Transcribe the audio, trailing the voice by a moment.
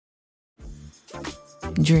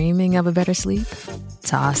Dreaming of a better sleep?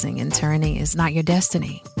 Tossing and turning is not your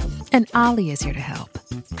destiny. And Ollie is here to help.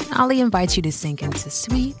 Ollie invites you to sink into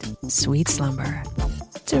sweet, sweet slumber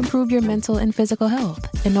to improve your mental and physical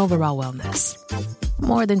health and overall wellness.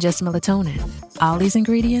 More than just melatonin, Ollie's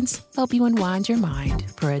ingredients help you unwind your mind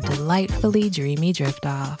for a delightfully dreamy drift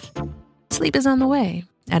off. Sleep is on the way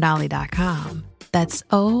at Ollie.com. That's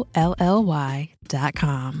OLLY.com.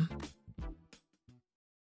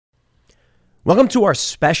 Welcome to our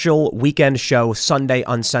special weekend show, Sunday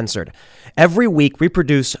Uncensored. Every week, we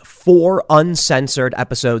produce 4 uncensored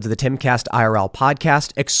episodes of the Timcast IRL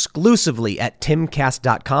podcast exclusively at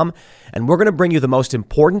timcast.com, and we're going to bring you the most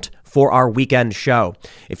important for our weekend show.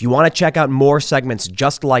 If you want to check out more segments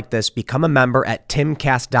just like this, become a member at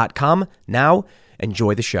timcast.com. Now,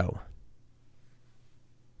 enjoy the show.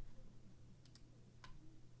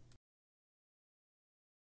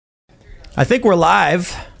 I think we're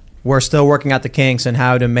live. We're still working out the kinks and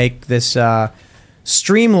how to make this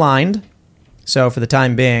streamlined. So for the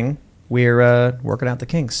time being, we're working out the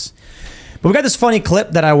kinks. But we got this funny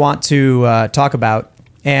clip that I want to talk about.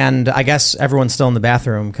 And I guess everyone's still in the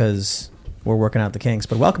bathroom because we're working out the kinks.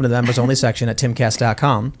 But welcome to the members only section at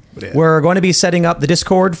timcast.com. Yeah. We're going to be setting up the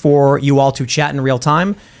Discord for you all to chat in real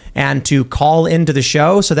time and to call into the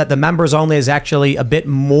show so that the members only is actually a bit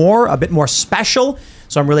more special.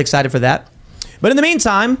 So I'm really excited for that. But in the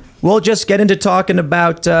meantime, we'll just get into talking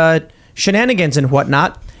about shenanigans and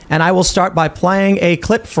whatnot. And I will start by playing a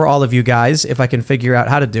clip for all of you guys, if I can figure out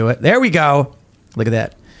how to do it. There we go. Look at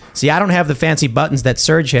that. See, I don't have the fancy buttons that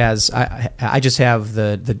Serge has. I just have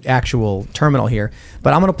the actual terminal here.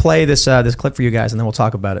 But I'm going to play this clip for you guys, and then we'll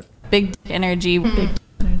talk about it. Big dick energy.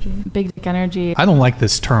 Big dick energy. I don't like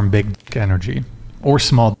this term, big dick energy. Or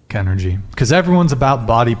small dick energy, because everyone's about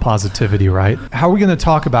body positivity, right? How are we going to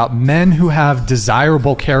talk about men who have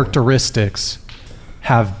desirable characteristics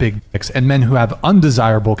have big dicks, and men who have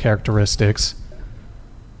undesirable characteristics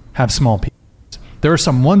have small penises? There are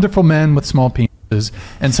some wonderful men with small penises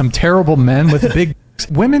and some terrible men with big dicks.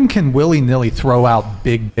 Women can willy-nilly throw out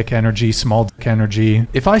big dick energy, small dick energy.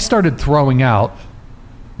 If I started throwing out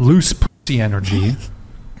loose pussy energy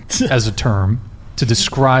as a term to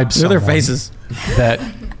describe someone their faces that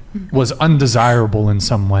was undesirable in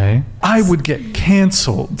some way, I would get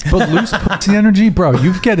canceled. But loose pussy energy, bro,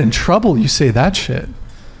 you get in trouble. You say that shit.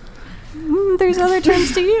 There's other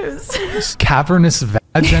terms to use. Cavernous vag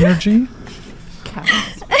energy.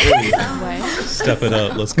 Step it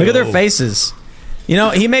up. Let's go. Look at their faces. You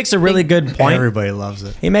know, he makes a really good point. Everybody loves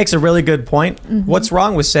it. He makes a really good point. Mm-hmm. What's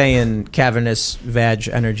wrong with saying cavernous vag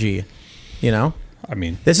energy? You know? I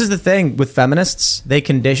mean, this is the thing with feminists. They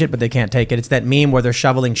can dish it, but they can't take it. It's that meme where they're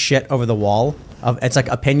shoveling shit over the wall. It's like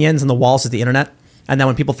opinions, and the walls is the internet. And then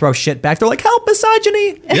when people throw shit back, they're like, help,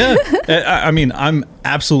 misogyny. Yeah. I mean, I'm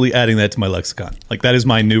absolutely adding that to my lexicon. Like, that is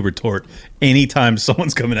my new retort. Anytime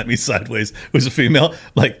someone's coming at me sideways who's a female,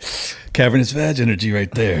 like, cavernous vag energy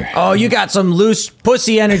right there. Oh, you got some loose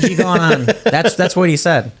pussy energy going on. That's what he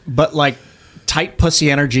said. But, like, tight pussy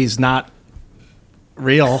energy is not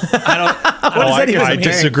real. I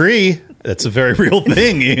disagree. That's a very real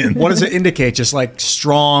thing, Ian. What does it indicate? Just like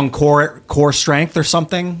strong core strength or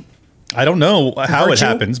something? I don't know how it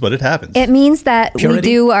happens, but it happens. It means that we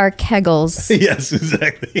do our kegels. Yes,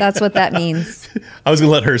 exactly. That's what that means. I was going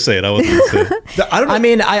to let her say it. I wasn't going to say it. I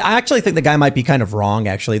mean, I actually think the guy might be kind of wrong,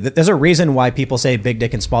 actually. There's a reason why people say big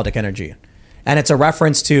dick and small dick energy. And it's a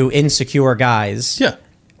reference to insecure guys. Yeah.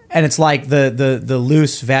 And it's like the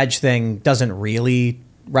loose vag thing doesn't really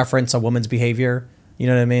reference a woman's behavior. You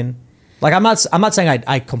know what I mean? Like, I'm not saying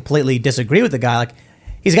I completely disagree with the guy. Like,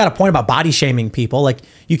 he's got a point about body shaming people. Like,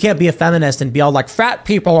 you can't be a feminist and be all like, fat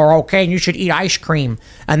people are okay and you should eat ice cream,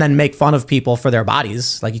 and then make fun of people for their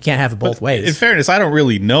bodies. Like, you can't have it both ways. In fairness, I don't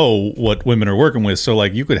really know what women are working with. So,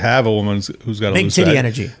 like, you could have a woman who's got a big loose titty vag.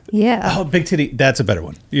 energy. Yeah. Oh, big titty. That's a better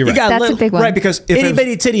one. You're right. That's a big one. Right, because Itty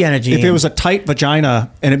bitty titty energy. If it was a tight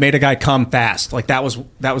vagina and it made a guy come fast, like that was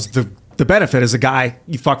the benefit as a guy,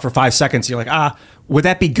 you fuck for 5 seconds, you're like, would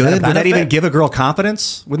that be good? Would that even give a girl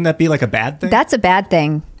confidence? Wouldn't that be like a bad thing? That's a bad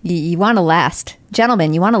thing. You want to last.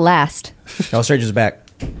 Gentlemen, you want to last. Oh, Serge is back.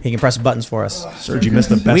 He can press buttons for us. Serge, you missed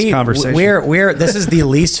the best conversation. This is the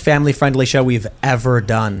least family-friendly show we've ever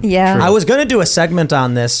done. Yeah. True. I was going to do a segment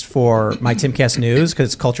on this for my Timcast News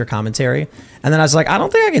because it's culture commentary. And then I was like, I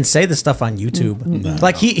don't think I can say this stuff on YouTube. No.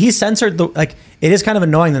 Like, he censored it is kind of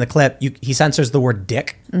annoying in the clip. He censors the word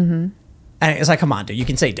dick. Mm-hmm. And it's like, come on, dude, you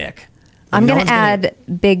can say dick. I'm going to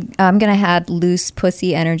add loose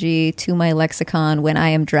pussy energy to my lexicon when I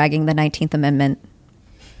am dragging the 19th Amendment.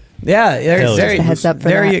 Yeah, Hell there, yeah. Just a heads up for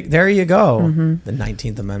there, that. there you go. The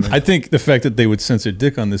 19th Amendment. I think the fact that they would censor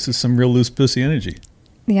dick on this is some real loose pussy energy.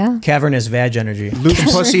 Yeah. Cavernous vag energy. Loose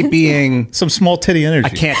pussy being Some small titty energy. I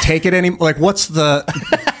can't take it anymore. Like, what's the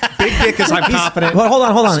big dick? Is I'm confident. Well, hold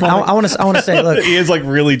on. I want to say, look. He is like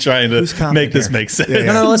really trying to confident make this here? make sense.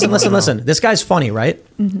 No, listen. This guy's funny, right?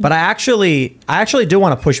 But I actually do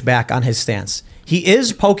want to push back on his stance. He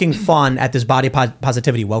is poking fun at this body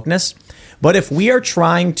positivity wokeness. But if we are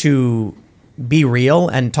trying to be real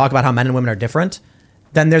and talk about how men and women are different,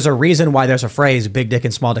 then there's a reason why there's a phrase big dick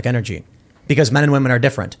and small dick energy. Because men and women are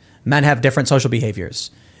different. Men have different social behaviors.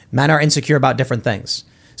 Men are insecure about different things.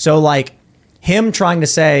 So like him trying to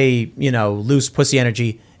say, loose pussy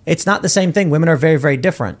energy, it's not the same thing. Women are very, very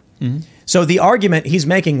different. So the argument he's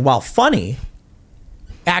making, while funny,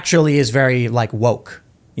 actually is very like woke.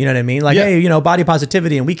 You know what I mean? Like, hey, body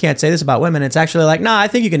positivity, and we can't say this about women. It's actually like, nah, I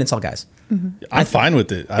think you can insult guys. I'm fine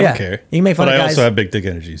with it. I don't care. You can make fun but of I guys. also have big dick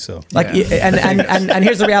energy, so Like, and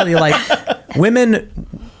here's the reality: like, women,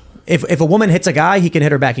 if a woman hits a guy, he can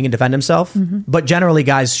hit her back. He can defend himself. But generally,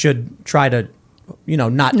 guys should try to,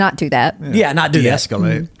 Not do that. not do that.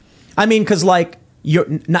 De-escalate. I mean, because like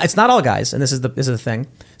it's not all guys, and this is the thing.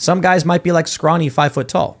 Some guys might be like scrawny, 5 foot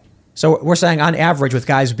tall. So we're saying on average, with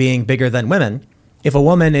guys being bigger than women, if a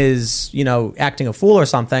woman is acting a fool or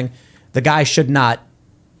something, the guy should not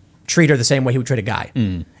treat her the same way he would treat a guy.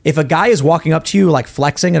 If a guy is walking up to you like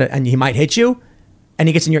flexing and he might hit you, and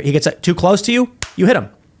he gets too close to you, you hit him.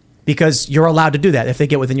 Because you're allowed to do that if they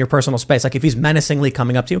get within your personal space. Like if he's menacingly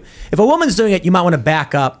coming up to you. If a woman's doing it, you might want to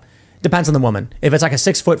back up. Depends on the woman. If it's like a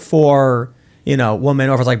 6'4", woman,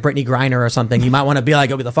 or if it's like Brittany Griner or something, you might want to be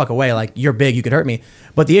like, go get the fuck away. Like, you're big, you could hurt me.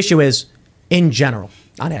 But the issue is, in general,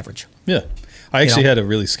 on average. yeah. I actually had a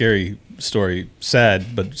really scary story,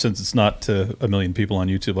 sad, but since it's not to a million people on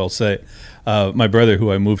YouTube, I'll say it. My brother, who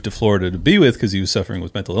I moved to Florida to be with because he was suffering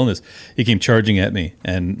with mental illness, he came charging at me.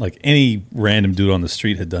 And like any random dude on the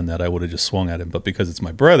street had done that, I would have just swung at him. But because it's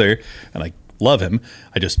my brother and I love him,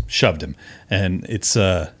 I just shoved him. And it's,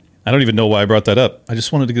 I don't even know why I brought that up. I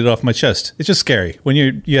just wanted to get it off my chest. It's just scary when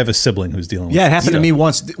you have a sibling who's dealing with Yeah, it happened to stuff. me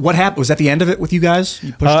once. What happened? Was that the end of it with you guys?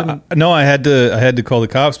 You pushed him? No, I had to call the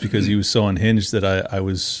cops because he was so unhinged that I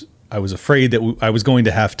was afraid that I was going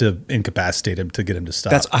to have to incapacitate him to get him to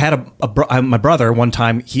stop. I had my brother one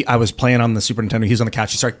time. I was playing on the Super Nintendo. He was on the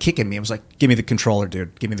couch. He started kicking me. I was like, "Give me the controller,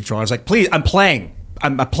 dude. Give me the controller." I was like, "Please, I'm playing.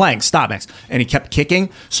 I'm playing. Stop, Max." And he kept kicking.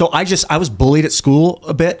 So I was bullied at school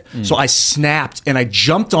a bit. So I snapped and I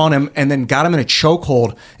jumped on him and then got him in a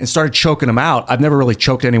chokehold and started choking him out. I've never really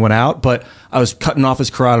choked anyone out, but I was cutting off his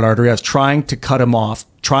carotid artery. I was trying to cut him off,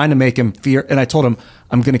 trying to make him fear. And I told him,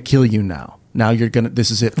 "I'm going to kill you now. Now this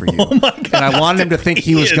is it for you." Oh my God, and I wanted him to think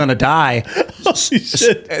he was going to die. Holy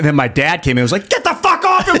shit. And then my dad came in and was like, "Get the fuck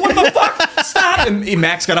off him! What the fuck? Stop!" And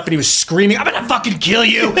Max got up and he was screaming, "I'm gonna fucking kill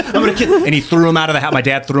you! I'm gonna kill!" And he threw him out of the house. My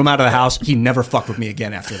dad threw him out of the house. He never fucked with me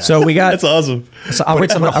again after that. So we got... That's awesome. So I'll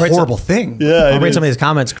read some... what a horrible thing. Yeah, I'll it read is. some of these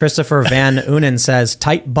comments. Christopher Van Unen says,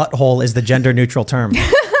 tight butthole is the gender neutral term.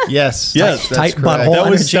 Yes. Yes. that's Tight correct.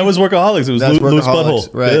 butthole. That was Workaholics. It was That's loose Workaholics,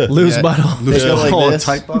 butthole. right. Yeah. Loose butthole. They go like butthole, this.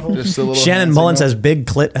 tight butthole. Just a little Shannon hands Mullen go. says big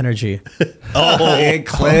clit energy. Big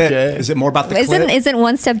clit. Okay. Is it more about the clit? Isn't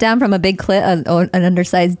one step down from a big clit an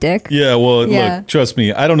undersized dick? Yeah, well, Yeah. look, trust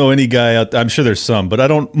me. I don't know any guy out there. I'm sure there's some,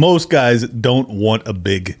 but most guys don't want a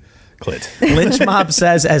big clit. Lynch Mob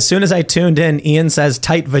says, as soon as I tuned in, Ian says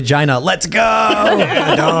tight vagina. Let's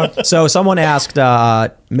go. So someone asked,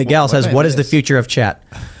 Miguel says, what is the future of chat?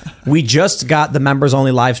 We just got the members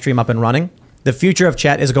only live stream up and running. The future of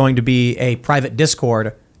chat is going to be a private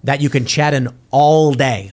Discord that you can chat in all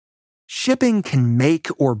day. Shipping can make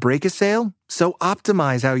or break a sale, so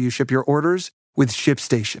optimize how you ship your orders with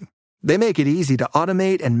ShipStation. They make it easy to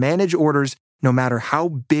automate and manage orders no matter how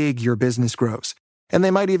big your business grows. And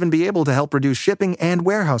they might even be able to help reduce shipping and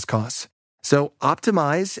warehouse costs. So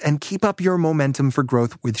optimize and keep up your momentum for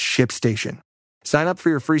growth with ShipStation. Sign up for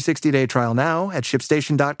your free 60-day trial now at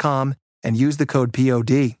ShipStation.com and use the code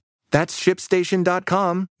POD. That's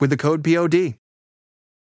ShipStation.com with the code POD.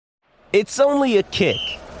 It's only a kick,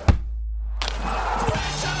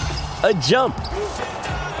 a jump,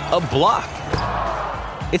 a block.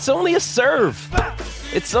 It's only a serve.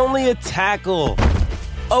 It's only a tackle,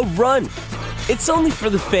 a run. It's only for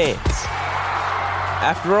the fans.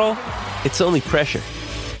 After all, it's only pressure.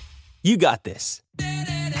 You got this.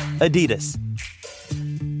 Adidas.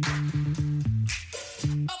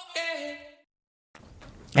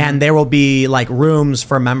 And there will be like rooms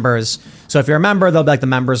for members. So if you're a member, there'll be like the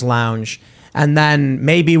members lounge. And then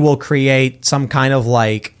maybe we'll create some kind of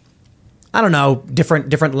like I don't know,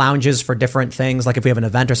 different lounges for different things, like if we have an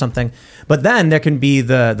event or something. But then there can be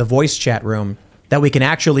the voice chat room that we can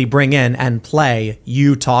actually bring in and play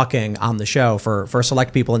you talking on the show for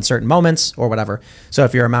select people in certain moments or whatever. So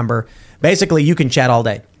if you're a member, basically you can chat all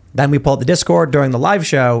day. Then we pull up the Discord during the live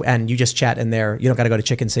show and you just chat in there. You don't got to go to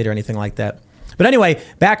Chicken City or anything like that. But anyway,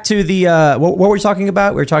 back to the, what were we talking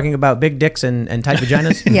about? We were talking about big dicks and tight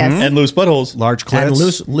vaginas. Yes. And loose buttholes. Large clits. And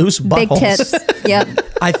loose Big buttholes. tits. Yep.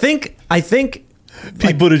 I think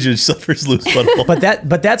Pete Buttigieg suffers loose butthole.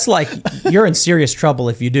 but that's like, you're in serious trouble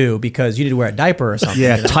if you do, because you need to wear a diaper or something.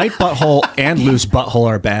 Yeah, you know? tight butthole and loose butthole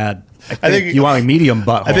are bad. I think- you want a medium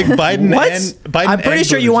butthole. I think Biden What? and Biden I'm pretty and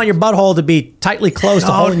sure you Buttigieg- want your butthole to be tightly closed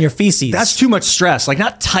to holding your feces. That's too much stress. Like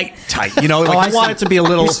not tight. You know, I like you want see. it to be a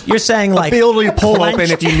little. You're saying like ability to pull clenched-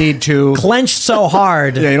 open if you need to. clenched so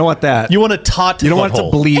hard. Yeah, you don't want that. You want a taut You don't want it to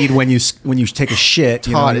butthole. bleed when you take a shit.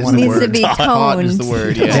 You Taut know, is want the it Needs to word. be Taut is toned. the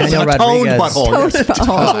word. Yeah. Daniel toned Rodriguez. butthole. Toned Yes. butthole.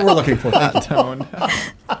 That's what we're looking for. Tone.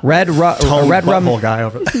 Red Rum Butthole guy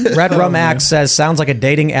over there. Red Rum Axe says sounds like a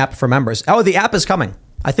dating app for members. Oh, the app is coming.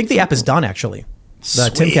 I think the app is done actually.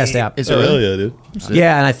 The Timcast app. Is it Oh, really? hell yeah, dude.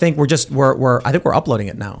 Yeah, and I think we're I think we're uploading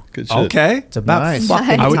it now. Good shit. Okay. It's about Nice.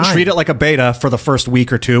 fucking I would time. treat it like a beta for the first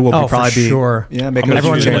week or two. We'll Oh, for probably be sure. Yeah, make I'm a gonna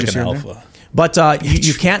few treat it like changes an here and there. alpha. But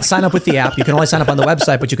you can't sign up with the app. You can only sign up on the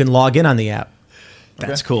website, but you can log in on the app.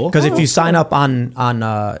 That's cool. Because if you sign up on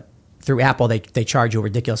through Apple, they charge you a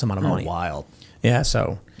ridiculous amount of money. Wild. Yeah,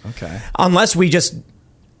 so Okay. unless we just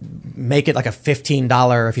make it like a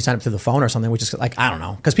 $15 if you sign up through the phone or something, which is like, I don't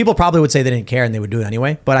know, because people probably would say they didn't care and they would do it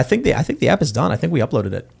anyway. But I think the app is done. I think we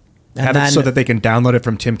uploaded it. And Have it so that they can download it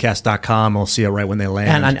from timcast.com. We'll see it right when they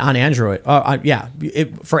land. and on Android, yeah,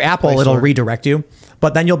 for Apple Play it'll Store. redirect you,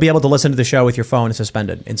 but then you'll be able to listen to the show with your phone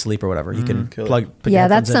in sleep or whatever. You can put your Yeah,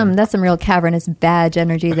 headphones that's some real cavernous badge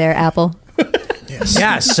energy there, Apple.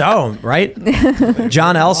 Yeah, so right.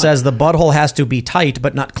 John L says the butthole has to be tight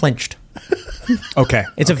but not clenched. Okay.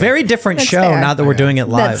 It's a very different That's show fair. now that we're doing it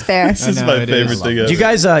live. That's fair. This is know, my it favorite is. thing ever. Did you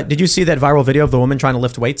guys? Did you see that viral video of the woman trying to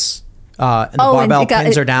lift weights? And the Oh, and barbell it got-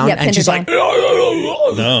 pins her down, yeah, and pinned she's her like,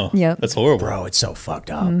 down. No. Yep. That's horrible. "Bro, it's so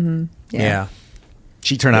fucked up." Yeah.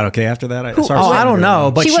 She turned out okay after that? I don't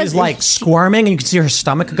know, but She she's was- like squirming, and you can see her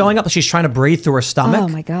stomach going up. She's trying to breathe through her stomach. Oh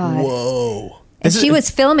my god. Whoa. And she was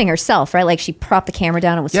filming herself, right? Like she propped the camera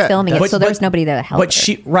down and was Yeah, filming it, But- so there was but- nobody there to help But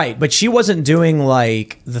her. but she wasn't doing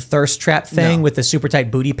like the thirst trap thing with the super tight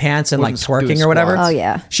booty pants and like Wasn't doing twerking or whatever. squats. Oh,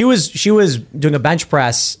 yeah. She was doing a bench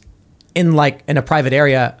press in a private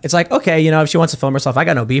area. It's like, okay, you know, if she wants to film herself, I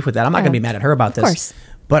got no beef with that. I'm not Yeah. gonna be mad at her about this. course.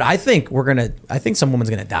 But I think some woman's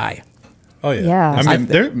gonna die. Oh yeah. Yeah. I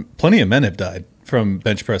mean, plenty of men have died from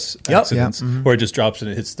bench press accidents where it just drops and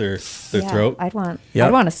it hits their Yeah, throat. I'd want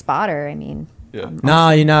Yep. a spotter. I mean,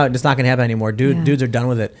 No, you know, it's not going to happen anymore. Dudes are done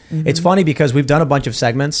with it. It's funny because we've done a bunch of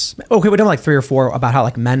segments. Okay, we've done like 3 or 4 about how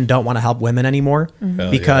like men don't want to help women anymore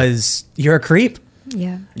because you're a creep.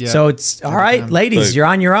 yeah. So it's all right, ladies, Look, you're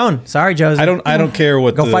on your own. Sorry, Josie. I don't care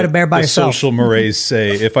what Go fight a bear by the yourself. social mores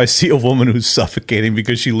say. If I see a woman who's suffocating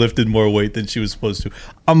because she lifted more weight than she was supposed to,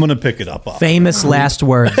 I'm gonna pick it up. Famous last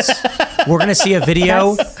words. We're going to see a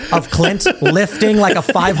video of Clint lifting like a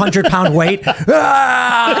 500-pound weight.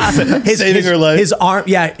 Ah! Saving her life. His arm,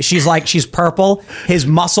 yeah, she's purple. His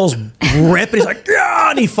muscles rip, and he's like,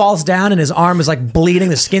 yeah, and he falls down, and his arm is like bleeding.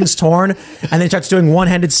 The skin's torn, and then he starts doing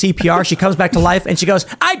one-handed CPR. She comes back to life, and she goes,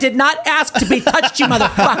 "I did not ask to be touched, you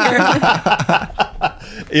motherfucker."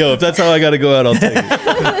 Yo, if that's how I got to go out, I'll take it.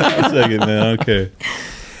 I'll take it, man. I don't care.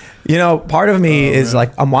 You know, part of me is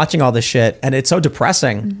like, I'm watching all this shit, and it's so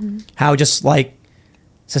depressing how just like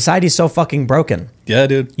society's so fucking broken. Yeah,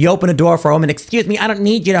 dude. You open a door for a woman, excuse me, I don't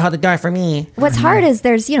need you to hold the door for me. What's hard is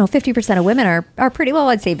there's 50% of women are pretty well.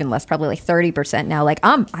 I'd say even less, probably like 30% now. Like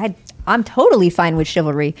I'm totally fine with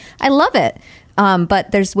chivalry. I love it.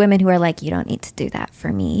 But there's women who are like, you don't need to do that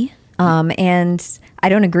for me. And I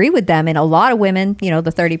don't agree with them. And a lot of women, the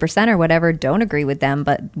 30% or whatever, don't agree with them.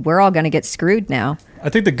 But we're all going to get screwed now. I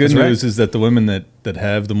think the good news is that the women that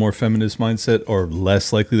have the more feminist mindset are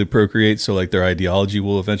less likely to procreate. So like their ideology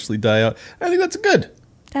will eventually die out. I think that's good.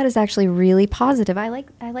 That is actually really positive. I like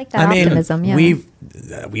that I mean, optimism. Yeah.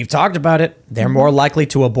 we've talked about it. They're more likely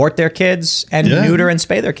to abort their kids and neuter and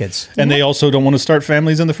spay their kids. And they also don't want to start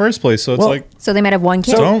families in the first place. So it's so they might have one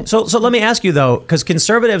kid. So let me ask you though, because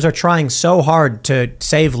conservatives are trying so hard to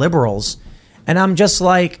save liberals, and I'm just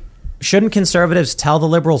like, shouldn't conservatives tell the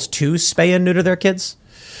liberals to spay and neuter their kids?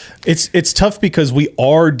 It's tough because we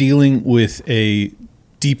are dealing with a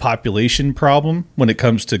depopulation problem when it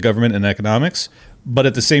comes to government and economics, But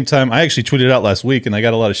at the same time, I actually tweeted out last week, and I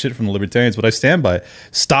got a lot of shit from the libertarians, but I stand by it.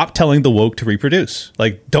 Stop telling the woke to reproduce.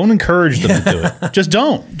 Like, don't encourage them to do it. Just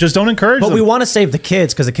don't encourage them. But we want to save the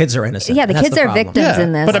kids because the kids are innocent. Yeah, the kids are victims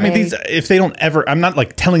in this. But I mean, if they don't ever, I'm not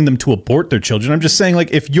like telling them to abort their children. I'm just saying,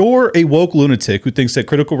 like, if you're a woke lunatic who thinks that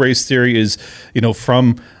critical race theory is,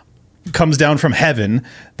 comes down from heaven,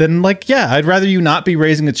 then I'd rather you not be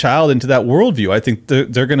raising a child into that worldview. I think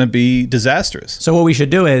they're going to be disastrous. So what we should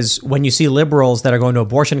do is, when you see liberals that are going to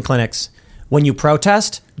abortion clinics, when you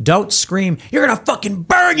protest, don't scream, "You're going to fucking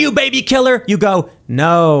burn, you baby killer." You go,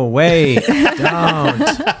 "No, wait,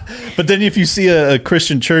 don't." But then if you see a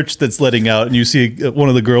Christian church that's letting out and you see one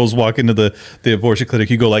of the girls walk into the abortion clinic,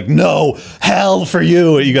 you go like, "No, hell for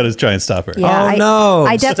you." You got to try and stop her. Yeah, no,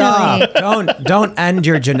 I definitely stop. Don't end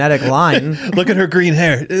your genetic line. Look at her green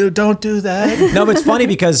hair. Don't do that. No, but it's funny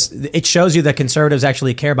because it shows you that conservatives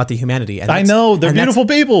actually care about the humanity. And I know, they're beautiful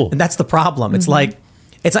people. And that's the problem. It's like,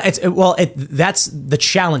 that's the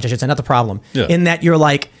challenge, I should say, not the problem. Yeah. In that you're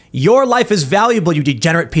like, your life is valuable, you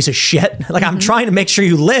degenerate piece of shit. Like, I'm trying to make sure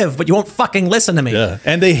you live, but you won't fucking listen to me. Yeah.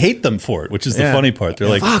 And they hate them for it, which is the funny part. They're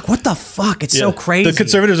like, fuck, what the fuck? It's so crazy. The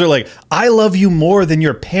conservatives are like, "I love you more than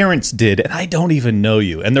your parents did, and I don't even know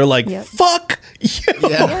you." And they're like, fuck you.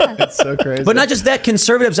 Yeah, it's so crazy. But not just that,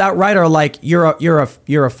 conservatives outright are like, you're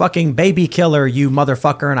a fucking baby killer, you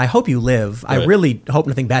motherfucker, and I hope you live. Right. I really hope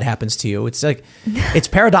nothing bad happens to you. It's like, it's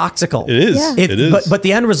paradoxical. It is. Yeah. It is. But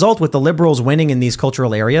the end result with the liberals winning in these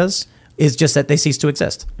cultural areas is just that they cease to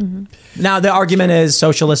exist. Now the argument is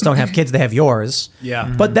socialists don't have kids; they have yours.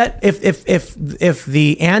 Yeah. But that if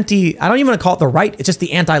the anti, I don't even want to call it the right; it's just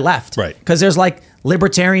the anti-left. Right. Because there's like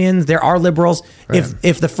libertarians, there are liberals. Right.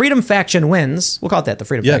 If the freedom faction wins, we'll call it that, the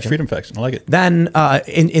freedom faction. Yeah, freedom faction. I like it. Then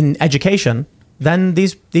in education, then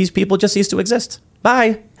these people just cease to exist.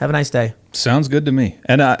 Bye. Have a nice day. Sounds good to me.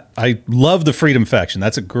 And I love the freedom faction.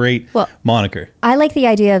 That's a great moniker. I like the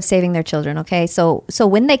idea of saving their children. Okay, so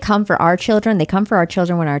when they come for our children, they come for our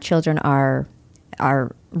children when our children are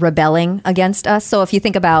rebelling against us. So if you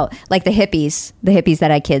think about like the hippies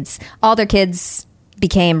that had kids, all their kids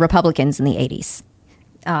became Republicans in the 80s.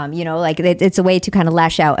 It's a way to kind of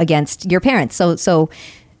lash out against your parents. So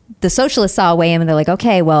the socialists saw a way in, and they're like,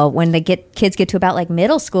 okay, well, when kids get to about like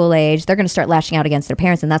middle school age, they're going to start lashing out against their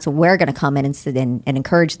parents, and that's when we're going to come in and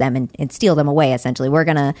encourage them and steal them away. Essentially, we're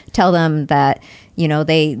going to tell them that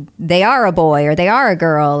they are a boy or they are a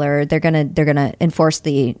girl, or they're going to enforce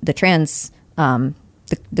the trans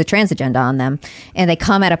the trans agenda on them, and they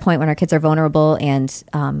come at a point when our kids are vulnerable and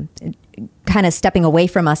kind of stepping away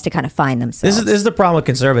from us to kind of find themselves. This is the problem with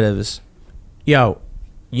conservatives. Yo,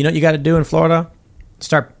 you know what you got to do in Florida?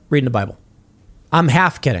 Start reading the Bible. I'm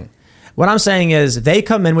half kidding. What I'm saying is they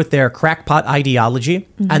come in with their crackpot ideology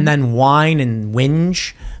and then whine and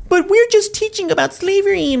whinge, but we're just teaching about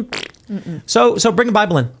slavery. So bring a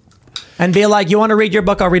Bible in and be like, you want to read your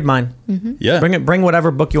book? I'll read mine. Yeah. Bring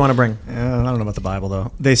whatever book you want to bring. I don't know about the Bible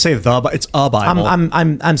though. They say it's a Bible.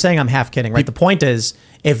 I'm saying I'm half kidding, right? The point is,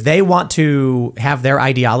 if they want to have their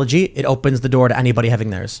ideology, it opens the door to anybody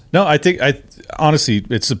having theirs. No, I think honestly,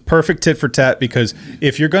 it's a perfect tit for tat, because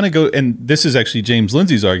if you're going to go, and this is actually James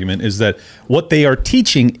Lindsay's argument, is that what they are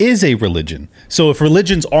teaching is a religion. So if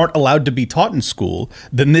religions aren't allowed to be taught in school,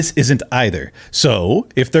 then this isn't either. So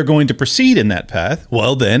if they're going to proceed in that path,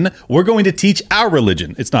 well, then we're going to teach our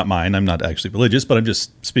religion. It's not mine. I'm not actually religious, but I'm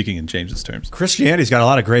just speaking in James's terms. Christianity's got a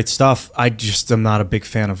lot of great stuff. I just am not a big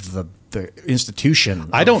fan of the institution.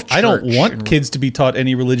 I don't want kids to be taught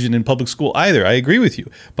any religion in public school either. I agree with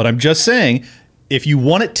you. But I'm just saying, if you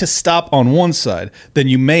want it to stop on one side, then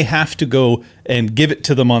you may have to go and give it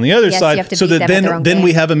to them on the other side, so that then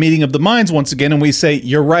we have a meeting of the minds once again, and we say,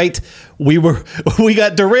 you're right, we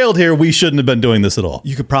got derailed here, we shouldn't have been doing this at all.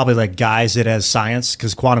 You could probably like guise it as science,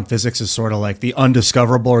 because quantum physics is sort of like the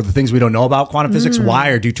undiscoverable, or the things we don't know about quantum physics.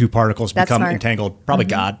 Why do two particles become entangled? Probably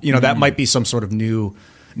God. That might be some sort of new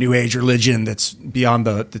age religion that's beyond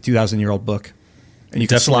the 2,000-year-old book, and you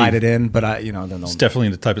can slide it in. But it's definitely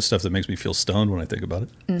the type of stuff that makes me feel stoned when I think about it.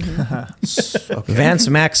 Okay. Vance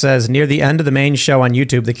Mack says, near the end of the main show on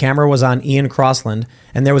YouTube, the camera was on Ian Crossland,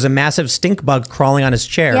 and there was a massive stink bug crawling on his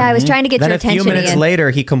chair. Yeah, I was trying to get your attention. Then a few minutes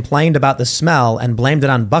later, he complained about the smell and blamed it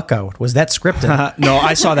on Bucko. Was that scripted? No,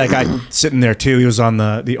 I saw that guy sitting there too. He was on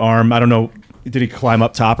the arm. I don't know. Did he climb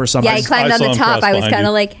up top or something? Yeah, he climbed on the top. I was kind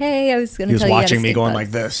of like, hey, I was going to tell you. He was watching me going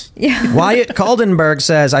like this. Yeah. Wyatt Kaldenberg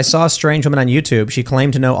says, I saw a strange woman on YouTube. She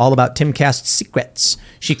claimed to know all about Timcast's secrets.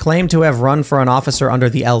 She claimed to have run for an officer under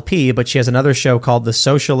the LP, but she has another show called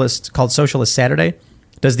Socialist Saturday.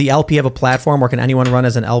 Does the LP have a platform, or can anyone run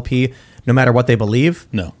as an LP no matter what they believe?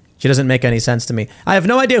 No. She doesn't make any sense to me. I have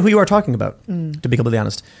no idea who you are talking about, to be completely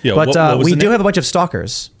honest. Yeah, but what was we the do name? have a bunch of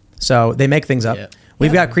stalkers, so they make things up. Yeah.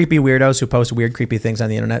 We've got creepy weirdos who post weird, creepy things on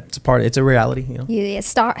the internet. It's a reality, you know.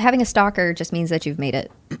 Having a stalker just means that you've made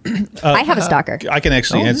it. I have a stalker. I can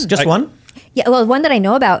actually answer. Just one? Yeah, well, one that I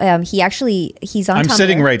know about. He's on. I'm Tumblr.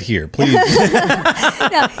 sitting right here. Please.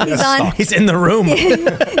 No, he's on. He's in the room.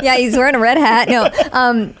 Yeah, he's wearing a red hat.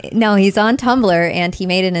 No, he's on Tumblr, and he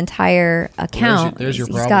made an entire account. There's your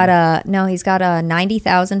He's problem. he's got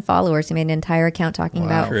 90,000 followers. He made an entire account talking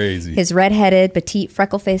about Crazy. his redheaded, petite,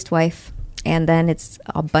 freckle-faced wife, and then it's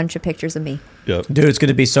a bunch of pictures of me. Yep. Dude, it's going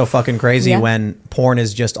to be so fucking crazy Yeah. when porn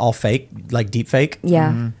is just all fake, like deep fake.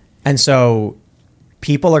 Yeah. And so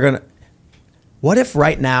people are going to... What if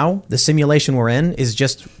right now the simulation we're in is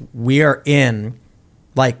just we are in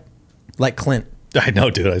like Clint? I know,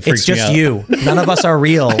 dude. It freaks It's just me out. you. None of us are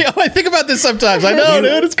real. Yeah, I think about this sometimes. I know,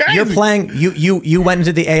 dude. It's crazy. You're playing. You went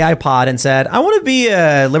into the AI pod and said, "I want to be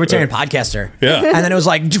a libertarian podcaster." Yeah. and then it was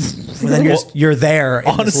like, and then you're there. in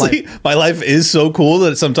this Honestly, life. my life is so cool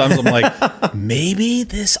that sometimes I'm like, maybe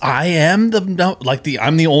I am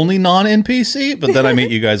I'm the only non NPC. But then I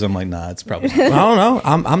meet you guys, I'm like, nah, it's probably. I don't know.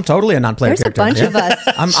 I'm totally a non-player There's a character. bunch of us.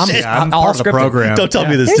 I'm part all of the scripted. program. Don't tell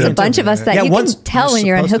me this. There's Tim. a bunch of us that Yeah, you once- can tell when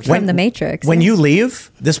you're unhooked from the Matrix. When you leave,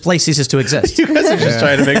 this place ceases to exist. You guys are just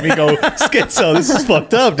trying to make me go schizo. This is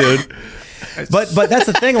fucked up, dude. but that's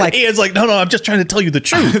the thing. Like, Ian's like, no, I'm just trying to tell you the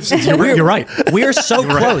truth. You're right. we are so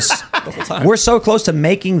close. We're so close to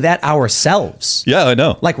making that ourselves. Yeah, I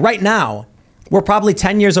know. Like right now, we're probably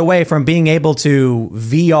 10 years away from being able to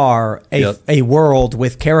VR a world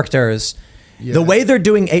with characters. Yeah. The way they're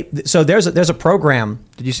doing so there's a program.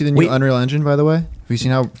 Did you see the new Unreal Engine, by the way? Have you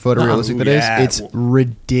seen how photorealistic that is? yeah. It's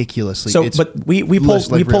ridiculously. So, it's but we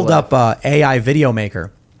pulled up AI Video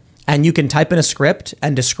Maker, and you can type in a script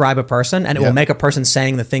and describe a person, and it will make a person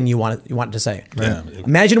saying the thing you want it to say. Yeah.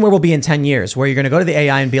 Imagine where we'll be in 10 years, where you're going to go to the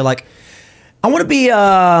AI and be like, I want to be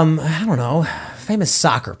I don't know, famous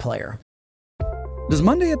soccer player. Does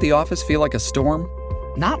Monday at the office feel like a storm?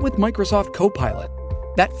 Not with Microsoft Copilot.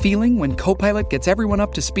 That feeling when Copilot gets everyone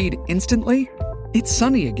up to speed instantly? It's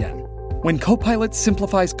sunny again. When Copilot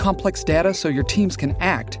simplifies complex data so your teams can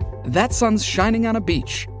act, that sun's shining on a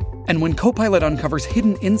beach. And when Copilot uncovers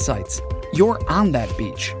hidden insights, you're on that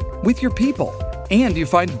beach with your people and you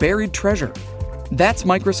find buried treasure. That's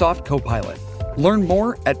Microsoft Copilot. Learn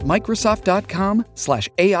more at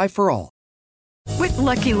Microsoft.com/AI for all. With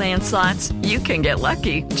Lucky Land Slots, you can get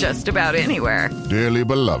lucky just about anywhere. Dearly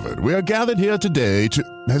beloved, we are gathered here today to...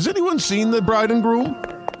 Has anyone seen the bride and groom?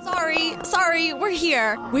 Sorry, we're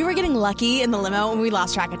here. We were getting lucky in the limo and we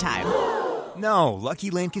lost track of time. No,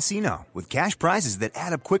 Lucky Land Casino, with cash prizes that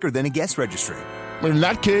add up quicker than a guest registry. In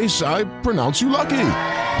that case, I pronounce you lucky.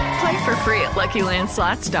 Play for free at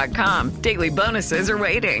LuckyLandSlots.com. Daily bonuses are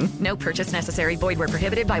waiting. No purchase necessary. Void where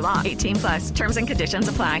prohibited by law. 18+. Terms and conditions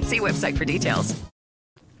apply. See website for details.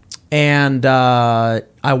 And I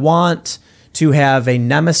want to have a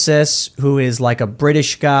nemesis who is like a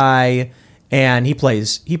British guy, and he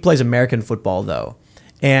plays American football though.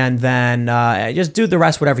 And then just do the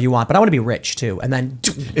rest whatever you want. But I want to be rich too. And then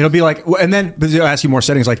It'll be like, and then they'll ask you more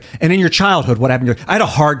settings like, and in your childhood, what happened? I had a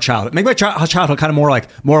hard childhood. Make my childhood kind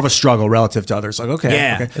of more of a struggle relative to others. Like, okay.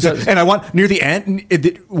 Yeah. Okay. So, and I want near the end,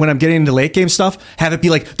 when I'm getting into late game stuff, have it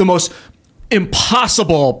be like the most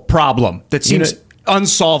impossible problem that seems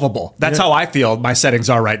unsolvable. That's how I feel my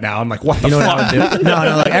settings are right now. I'm like, what the you know fuck? what I would do? No.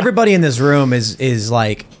 Like everybody in this room is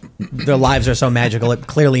like, their lives are so magical. It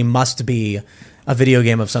clearly must be a video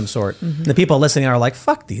game of some sort. Mm-hmm. The people listening are like,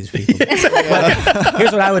 fuck these people. But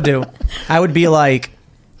here's what I would do. I would be like,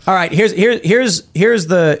 all right, here's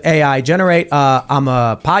the AI generate. I'm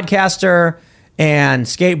a podcaster and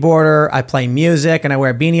skateboarder. I play music and I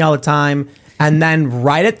wear a beanie all the time. And then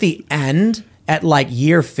right at the end, at like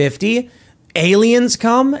year 50, aliens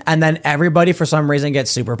come and then everybody for some reason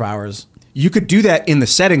gets superpowers. You could do that in the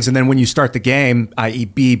settings, and then when you start the game, i.e.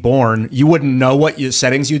 be born, you wouldn't know what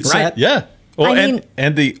settings you'd set. Yeah. Well,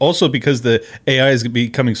 also because the AI is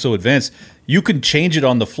becoming so advanced, you can change it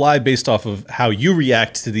on the fly based off of how you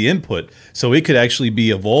react to the input. So it could actually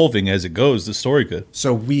be evolving as it goes. The story could.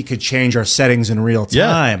 So we could change our settings in real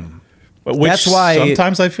time. Yeah. Which that's why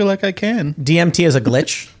sometimes I feel like I can. DMT is a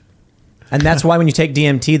glitch. And that's why when you take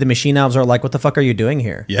DMT, the machine elves are like, what the fuck are you doing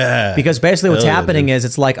here? Yeah. Because basically what's happening is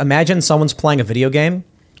it's like, imagine someone's playing a video game.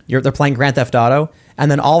 they're playing Grand Theft Auto,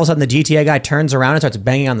 and then all of a sudden the GTA guy turns around and starts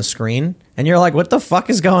banging on the screen, and you're like, what the fuck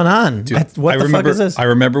is going on? Dude, What the fuck is this? I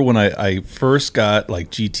remember when I first got like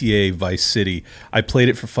GTA Vice City, I played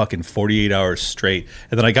it for fucking 48 hours straight.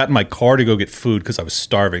 And then I got in my car to go get food because I was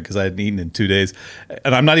starving because I hadn't eaten in 2 days.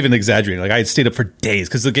 And I'm not even exaggerating. Like I had stayed up for days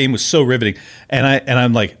because the game was so riveting. And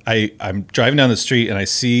I'm driving down the street and I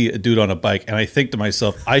see a dude on a bike and I think to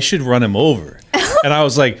myself, I should run him over. And I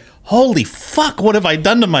was like, holy fuck, what have I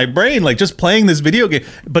done to my brain? Like just playing this video game.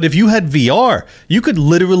 But if you had VR, you could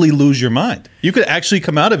literally lose your mind. You could actually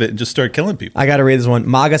come out of it and just start killing people. I got to read this one.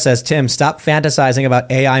 Maga says, Tim, stop fantasizing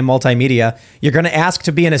about AI multimedia. You're going to ask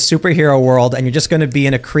to be in a superhero world and you're just going to be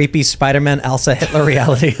in a creepy Spider-Man Elsa Hitler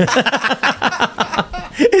reality.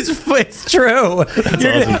 It's true.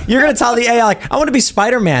 You're going to tell the AI, like, I want to be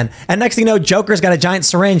Spider-Man. And next thing you know, Joker's got a giant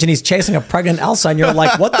syringe and he's chasing a pregnant Elsa. And you're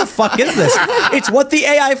like, what the fuck is this? It's what the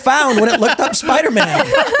AI found when it looked up Spider-Man.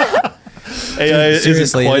 AI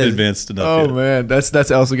isn't quite advanced enough. Oh, yet. man.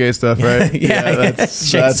 That's Elsa Gay stuff, right? That's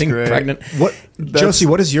chasing great. pregnant. Josie,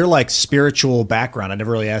 what is your like spiritual background? I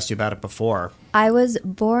never really asked you about it before. I was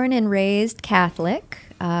born and raised Catholic.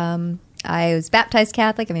 I was baptized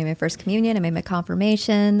Catholic. I made my first communion. I made my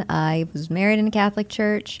confirmation. I was married in a Catholic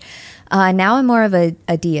church. Now I'm more of a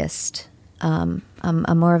deist. I'm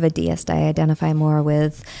more of a deist. I identify more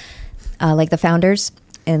with like the founders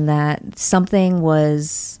in that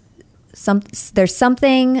there's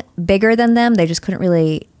something bigger than them. They just couldn't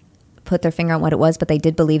really put their finger on what it was, but they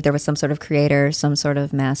did believe there was some sort of creator, some sort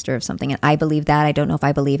of master of something. And I believe that. I don't know if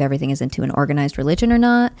I believe everything is into an organized religion or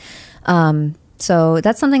not. So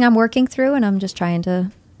that's something I'm working through, and I'm just trying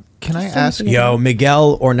to... Can I ask... Yo,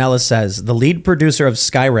 Miguel Ornelas says, the lead producer of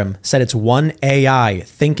Skyrim said it's one AI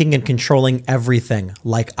thinking and controlling everything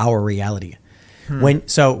like our reality. When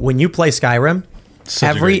you play Skyrim,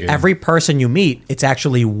 every person you meet, it's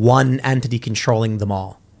actually one entity controlling them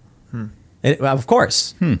all. Of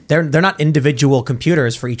course. They're not individual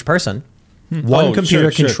computers for each person. One computer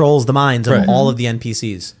controls the minds of all of the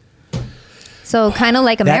NPCs. So kind of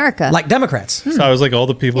like America. Like Democrats. So I was like all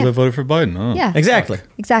the people that voted for Biden. Oh. Yeah. Exactly.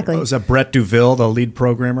 Exactly. Was that Brett Duville, the lead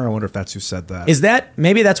programmer? I wonder if that's who said that.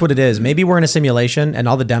 Maybe that's what it is. Maybe we're in a simulation and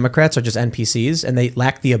all the Democrats are just NPCs and they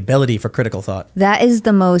lack the ability for critical thought. That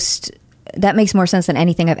makes more sense than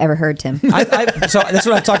anything I've ever heard, Tim. So that's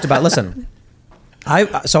what I've talked about. Listen,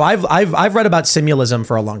 I've read about simulism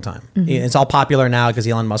for a long time. It's all popular now because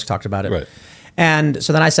Elon Musk talked about it. Right. And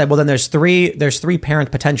so then I said, well, then there's three parent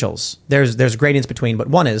potentials. There's gradients between, but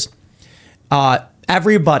one is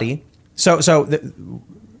everybody. Let's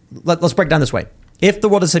break it down this way. If the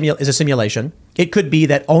world is a simulation, it could be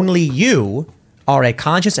that only you are a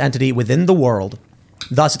conscious entity within the world.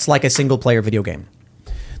 Thus, it's like a single player video game.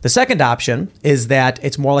 The second option is that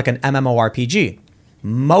it's more like an MMORPG.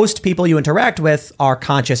 Most people you interact with are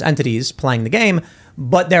conscious entities playing the game,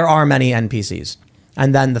 but there are many NPCs.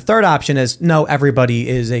 And then the third option is, no, everybody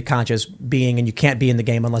is a conscious being and you can't be in the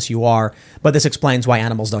game unless you are. But this explains why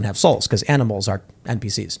animals don't have souls, because animals are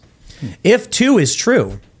NPCs. If 2 is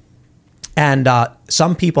true, and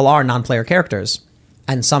some people are non-player characters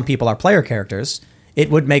and some people are player characters, it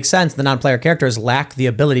would make sense the non-player characters lack the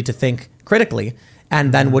ability to think critically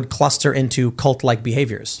and then would cluster into cult-like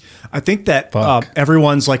behaviors. I think that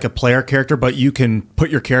everyone's like a player character, but you can put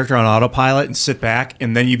your character on autopilot and sit back,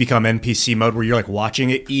 and then you become NPC mode where you're like watching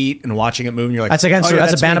it eat and watching it move, and you're like, that's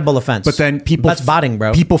a bannable offense. But then that's botting,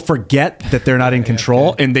 bro. People forget that they're not in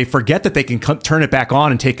control, and they forget that they can turn it back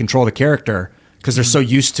on and take control of the character because they're so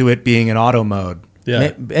used to it being in auto mode.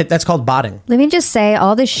 Yeah, that's called botting. Let me just say,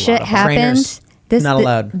 all this shit happened. Trainers. Not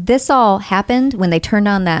allowed. This all happened when they turned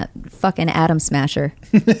on that fucking atom smasher.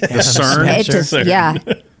 The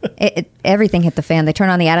CERN? Everything hit the fan. They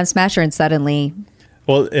turned on the atom smasher and suddenly...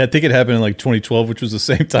 Well, I think it happened in like 2012, which was the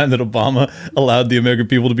same time that Obama allowed the American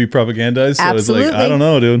people to be propagandized. So Absolutely. It's like, I don't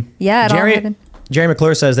know, dude. Yeah, it all happened. Jerry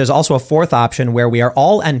McClure says there's also a fourth option where we are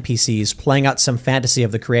all NPCs playing out some fantasy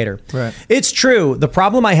of the creator. Right. It's true. The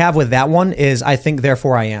problem I have with that one is I think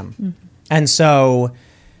therefore I am. Mm-hmm. And so...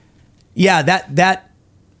 Yeah, that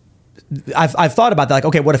I've thought about that. Like,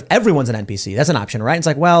 okay, what if everyone's an NPC? That's an option, right? It's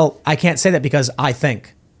like, well, I can't say that because I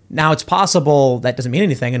think. Now, it's possible that doesn't mean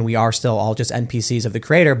anything, and we are still all just NPCs of the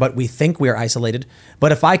creator, but we think we are isolated.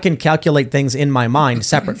 But if I can calculate things in my mind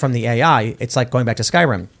separate from the AI, it's like going back to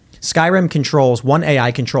Skyrim. One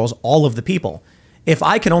AI controls all of the people. If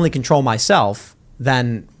I can only control myself,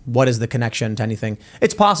 then what is the connection to anything?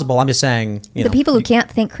 It's possible. I'm just saying, the people who can't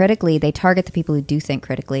think critically, they target the people who do think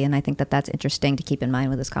critically. And I think that that's interesting to keep in mind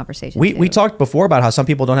with this conversation. We talked before about how some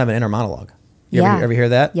people don't have an inner monologue. You ever hear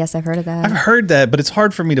that? Yes, I've heard of that. I've heard that, but it's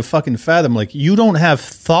hard for me to fucking fathom. Like, you don't have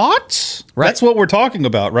thoughts? Right. That's what we're talking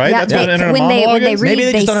about, right? Yeah, That's what inner monologue is? Maybe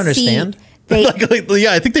they just don't understand.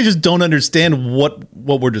 Yeah, I think they just don't understand what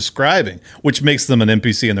we're describing, which makes them an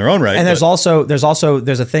NPC in their own right. And there's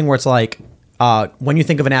a thing where it's like, when you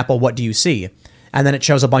think of an apple, what do you see? And then it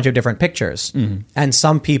shows a bunch of different pictures. Mm-hmm. And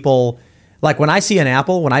some people, like when I see an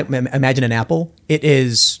apple, when I imagine an apple,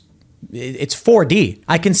 it's 4D.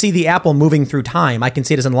 I can see the apple moving through time. I can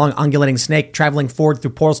see it as a long undulating snake traveling forward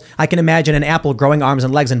through portals. I can imagine an apple growing arms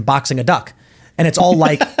and legs and boxing a duck. And it's all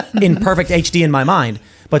like in perfect HD in my mind.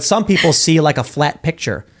 But some people see like a flat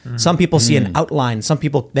picture. Some people see an outline. Some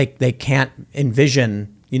people, they can't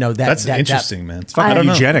envision, That's interesting, man. It's fucking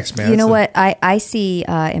eugenics, man. You know what? I see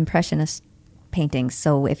impressionist paintings.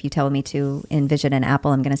 So if you tell me to envision an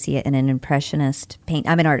apple, I'm going to see it in an impressionist paint.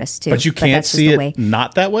 I'm an artist too. But you can't see it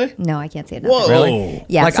not that way? No, I can't see it. Whoa. Really?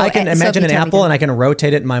 Yeah. Like I can imagine an apple and I can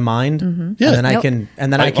rotate it in my mind. Mm-hmm. Yeah. And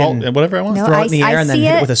then I can whatever I want. Throw it in the air and then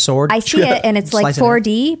hit it with a sword. I see it and it's like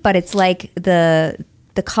 4D, but it's like the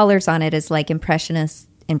colors on it is like impressionist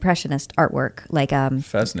artwork. Like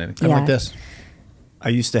fascinating. I like this. I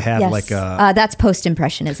used to have that's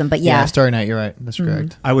post-impressionism, but yeah. Starry Night, you're right. That's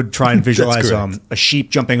correct. I would try and visualize a sheep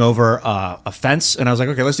jumping over a fence, and I was like,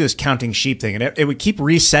 okay, let's do this counting sheep thing, and it would keep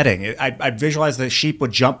resetting. I'd visualize the sheep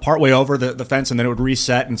would jump partway over the fence, and then it would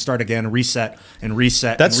reset and start again, reset and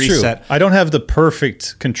reset. That's and reset. true. I don't have the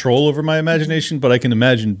perfect control over my imagination, but I can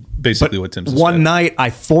imagine basically what Tim's One saying. night, I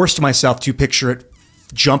forced myself to picture it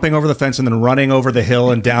jumping over the fence and then running over the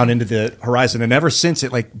hill and down into the horizon. And ever since,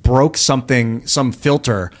 it like broke some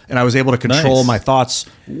filter, and I was able to control my thoughts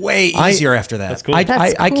way easier after that. That's cool. I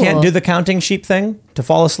can't do the counting sheep thing to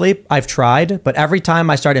fall asleep. I've tried, but every time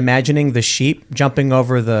I start imagining the sheep jumping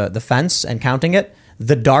over the fence and counting it,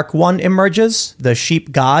 the dark one emerges, the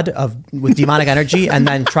sheep god with demonic energy, and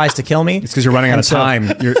then tries to kill me. It's because you're running out of time.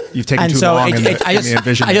 You've taken too long.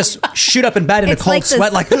 I just shoot up in bed in a cold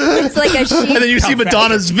sweat, like it's like a sheep. And then you see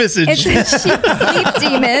Madonna's visage. It's a sheep sleep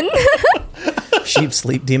demon. Sheep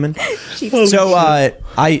sleep demon.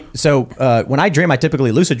 When I dream, I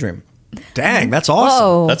typically lucid dream. Dang, that's awesome.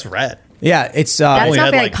 Whoa. That's rad. Yeah, it's that's not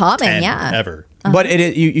very common. 10 Yeah, ever. But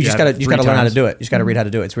you just gotta learn how to do it. You just gotta read how to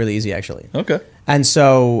do it. It's really easy, actually. Okay. And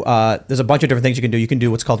so there's a bunch of different things you can do. You can do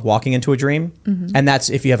what's called walking into a dream, and that's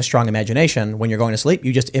if you have a strong imagination. When you're going to sleep,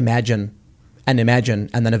 you just imagine, and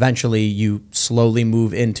then eventually you slowly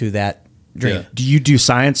move into that dream. Yeah. Do you do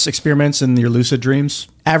science experiments in your lucid dreams?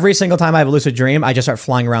 Every single time I have a lucid dream, I just start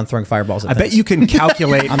flying around throwing fireballs at I things. bet you can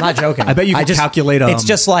calculate. I'm not joking. I bet you can calculate. It's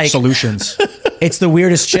just like solutions. It's the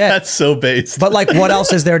weirdest shit. That's so based. But like, what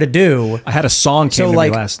else is there to do? I had a song came to me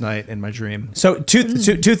last night in my dream. So two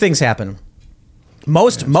things happen.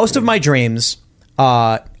 Most of my dreams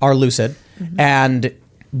are lucid, and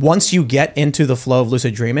once you get into the flow of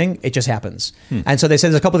lucid dreaming, it just happens. And so they say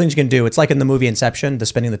there's a couple things you can do. It's like in the movie Inception, the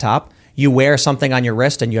spinning the top. You wear something on your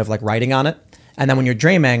wrist and you have like writing on it. And then when you're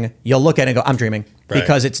dreaming, you'll look at it and go, I'm dreaming. Right.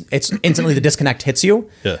 Because it's instantly the disconnect hits you.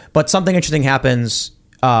 Yeah. But something interesting happens,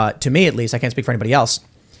 to me at least, I can't speak for anybody else.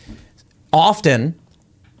 Often,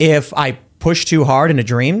 if I push too hard in a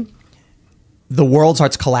dream, the world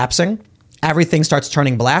starts collapsing, everything starts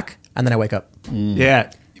turning black, and then I wake up.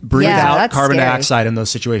 Yeah. Breathe out carbon dioxide in those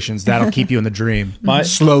situations. That'll keep you in the dream.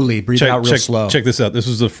 Slowly, breathe out real slow. Check this out. This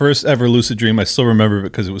was the first ever lucid dream. I still remember it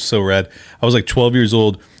because it was so rad. I was like 12 years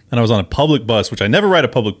old, and I was on a public bus, which I never ride a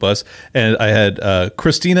public bus, and I had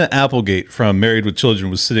Christina Applegate from Married with Children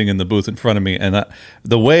was sitting in the booth in front of me, and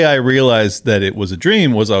the way I realized that it was a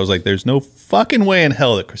dream was I was like, there's no fucking way in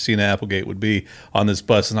hell that Christina Applegate would be on this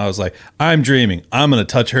bus, and I was like, I'm dreaming. I'm going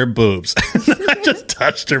to touch her boobs. I just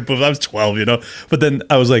touched her boobs. I was 12, but then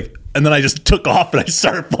I was like, and then I just took off and I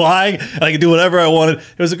started flying, and I could do whatever I wanted.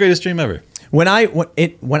 It was the greatest dream ever. When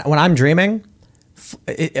I'm dreaming,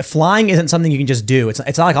 flying isn't something you can just do. It's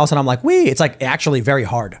not like all of a sudden I'm like, wee. It's like actually very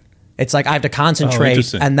hard. It's like I have to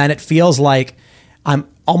concentrate, and then it feels like I'm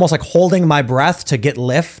almost like holding my breath to get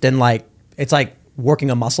lift, and like it's like working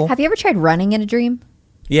a muscle. Have you ever tried running in a dream?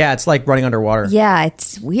 Yeah, it's like running underwater. Yeah,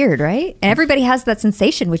 it's weird, right? And everybody has that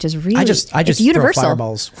sensation, which is really it's universal. Throw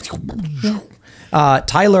fireballs.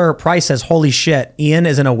 Tyler Price says, holy shit, Ian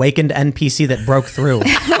is an awakened NPC that broke through.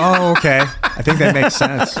 Oh, okay. I think that makes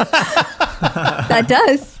sense. That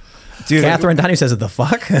does. Dude, Catherine Donnie says, the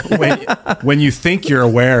fuck? when you think you're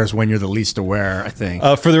aware is when you're the least aware, I think.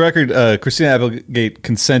 For the record, Christina Applegate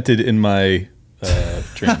consented in my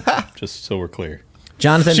dream, just so we're clear.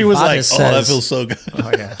 Jonathan she was Bottas like, says, oh, that feels so good. Oh,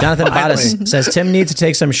 yeah. Jonathan Bottas says, Tim needs to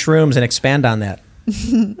take some shrooms and expand on that.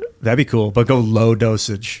 That'd be cool, but go low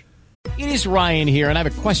dosage. It is Ryan here, and I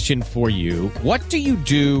have a question for you. What do you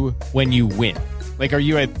do when you win? Like, are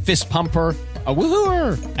you a fist pumper, a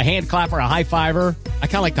woohooer, a hand clapper, a high fiver? I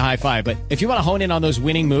kind of like the high five, but if you want to hone in on those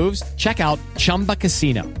winning moves, check out Chumba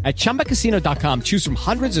Casino. At ChumbaCasino.com, choose from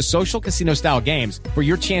hundreds of social casino-style games for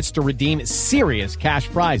your chance to redeem serious cash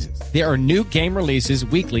prizes. There are new game releases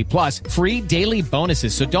weekly, plus free daily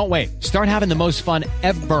bonuses. So don't wait. Start having the most fun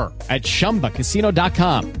ever at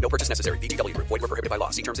ChumbaCasino.com. No purchase necessary. VGW. Void were prohibited by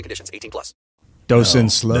law. See terms and conditions. 18+. Dose in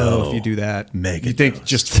slow if you do that. You think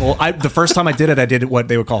just full. The first time I did it what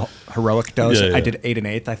they would call heroic dose. Yeah, yeah. I did 8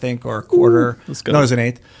 1/8, I think, or a quarter. Let's go. No, it was an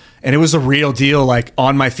eighth. And it was a real deal, like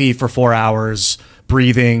on my feet for 4 hours,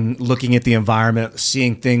 breathing, looking at the environment,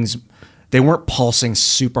 seeing things. They weren't pulsing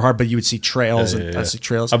super hard, but you would see trails and see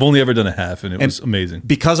trails. I've only ever done a half, and it was amazing.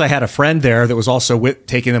 Because I had a friend there that was also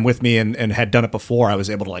taking them with me and had done it before, I was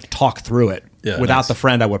able to like talk through it. Yeah, Without nice. the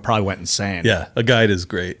friend, I would probably went insane. Yeah, a guide is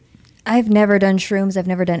great. I've never done shrooms. I've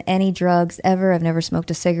never done any drugs ever. I've never smoked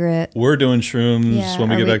a cigarette. We're doing shrooms when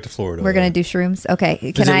we get back to Florida. We're going to do shrooms. Okay.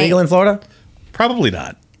 Is it legal in Florida? Probably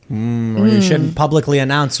not. Or you shouldn't publicly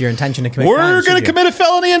announce your intention to commit We're crimes, going should to you? commit a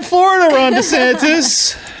felony in Florida, Ron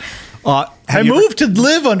DeSantis. I moved to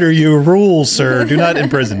live under your rules, sir. Do not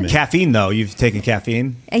imprison me. Caffeine, though. You've taken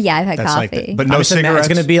caffeine? Yeah, I've had That's like coffee. but no I was saying, man, cigarettes?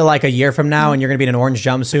 It's going to be like a year from now, and you're going to be in an orange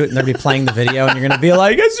jumpsuit, and they're going to be playing the video, and you're going to be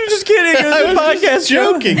like, "I'm just kidding. It was a podcast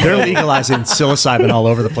joking." They're legalizing psilocybin all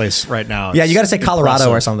over the place right now. Yeah, you got to say It's Colorado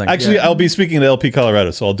impressive. or something. Actually, I'll be speaking at LP Colorado,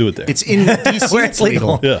 so I'll do it there. It's in DC Where it's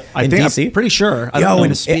legal. Yeah. I In think DC? I'm pretty sure. I Yo, don't know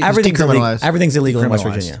and to speak. everything's illegal. decriminalized. Everything's illegal in West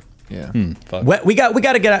Decriminalized. Virginia. Yeah. We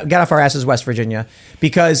got to get off our asses, West Virginia,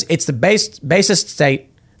 because it's the basest state.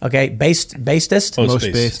 Okay, basest. Most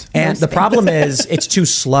based. And the problem is it's too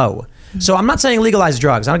slow. So I'm not saying legalize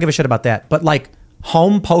drugs. I don't give a shit about that. But like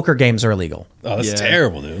home poker games are illegal. Oh, that's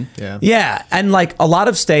terrible, dude. Yeah. Yeah, and like a lot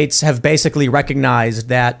of states have basically recognized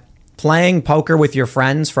that playing poker with your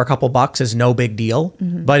friends for a couple bucks is no big deal.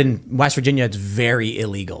 But in West Virginia, it's very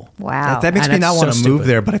illegal. Wow. That makes And me it's not so want to move stupid.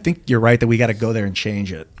 there, but I think you're right that we got to go there and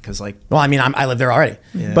change it because, like, Well, I mean, I live there already.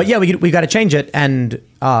 Yeah. But yeah, we got to change it. And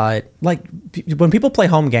like when people play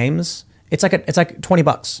home games, it's like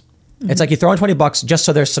 $20. It's like you throw in $20 just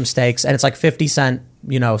so there's some stakes, and it's like 50-cent,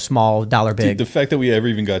 small dollar big. Dude, the fact that we ever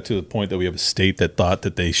even got to the point that we have a state that thought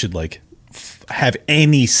that they should like have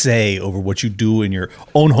any say over what you do in your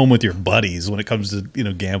own home with your buddies when it comes to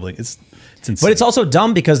gambling, it's insane. But it's also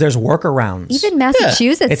dumb because there's workarounds. Even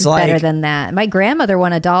Massachusetts It's is like- better than that. My grandmother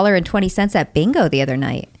won $1.20 at bingo the other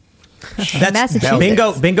night.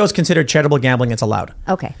 Massachusetts. Bingo's considered charitable gambling. It's allowed.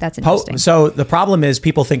 Okay, that's interesting. So the problem is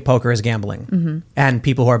people think poker is gambling, and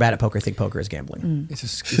people who are bad at poker think poker is gambling.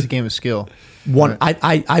 It's a game of skill.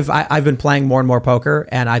 I've been playing more and more poker,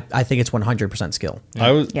 and I think it's 100% skill.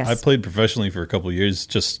 I played professionally for a couple of years,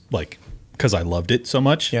 just like because I loved it so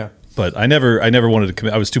much. Yeah. But I never wanted to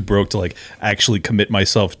commit. I was too broke to like actually commit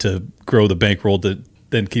myself to grow the bankroll to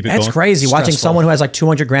then keep it That's going. crazy. Watching Stressful. someone who has like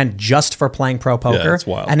 200 grand just for playing pro poker. that's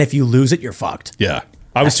wild. And if you lose it, you're fucked. Yeah.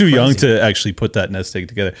 I was That's too young crazy. to actually put that nest egg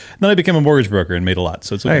together. Then I became a mortgage broker and made a lot.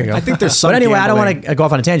 So it's okay. There you go. I think there's some. But anyway, I don't gambling- want to go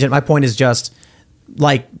off on a tangent. My point is just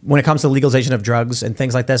like when it comes to legalization of drugs and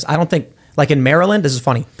things like this, I don't think like in Maryland, this is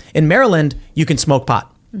funny. In Maryland, you can smoke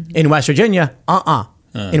pot. In West Virginia,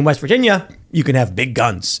 In West Virginia, you can have big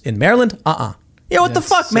guns. In Maryland, Yeah, what the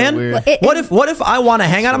fuck, so man? weird. Well, What if I want to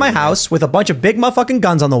hang out at my house with a bunch of big motherfucking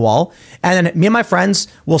guns on the wall, and then me and my friends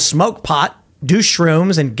will smoke pot, do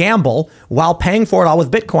shrooms, and gamble while paying for it all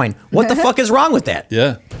with Bitcoin? What the fuck is wrong with that?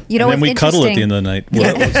 Yeah. You know and then what's we cuddle at the interesting? end of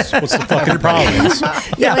the night. What's the fucking problem?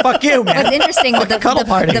 Yeah, fuck you, man. What's interesting with cuddle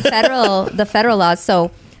party. the federal laws.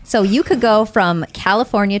 So you could go from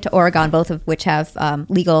California to Oregon, both of which have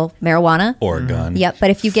legal marijuana. Oregon. Yep, but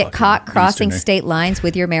if you get Fucking caught crossing Easterner. state lines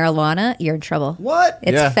with your marijuana, you're in trouble. What?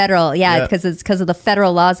 It's Yeah. federal. Yeah, Yeah. because it's because of the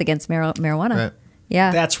federal laws against marijuana. Right.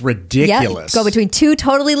 Yeah. That's ridiculous. Yeah, go between two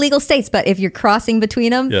totally legal states, but if you're crossing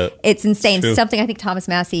between them, Yeah. it's insane. It's true. Something I think Thomas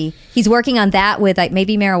Massey, he's working on that with like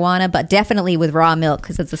maybe marijuana, but definitely with raw milk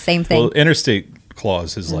because it's the same thing. Well, interstate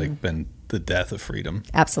clause has like been the death of freedom.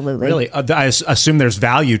 Absolutely. Really, I assume there's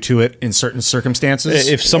value to it in certain circumstances.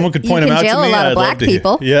 If someone could You point can them out jail to me, a lot of I'd black love to hear.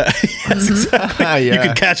 people. Yeah, yes, exactly. Yeah. You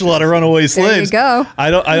could catch a lot of runaway slaves. you go.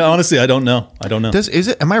 I honestly, I don't know.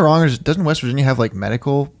 Am I wrong, or doesn't West Virginia have like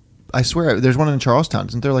medical? I swear, there's one in Charlestown.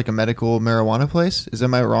 Isn't there like a medical marijuana place?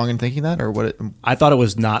 Am I wrong in thinking that, or what? I thought it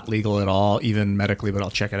was not legal at all, even medically, but I'll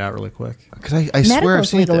check it out really quick. Because I swear I've Medical's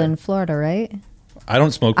seen it legal there. in Florida, right? I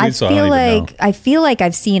don't smoke weed, I so I feel don't even know. like I feel like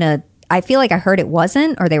I've seen I feel like I heard it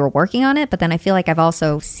wasn't, or they were working on it, but then I feel like I've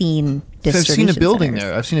also seen 'Cause I've distribution seen a building centers.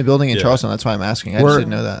 there. I've seen a building in Yeah. Charlestown. That's why I'm asking. I just didn't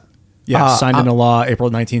know that. Yeah, signed into law April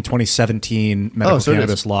 19, 2017, medical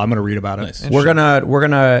cannabis law. I'm going to read about it. Nice. We're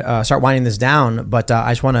gonna start winding this down, but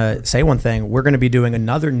I just want to say one thing. We're going to be doing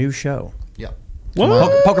another new show. Yeah.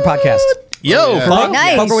 Poker podcast. Yo,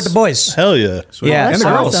 Nice. Poker with the boys. Hell yeah. Yeah, and the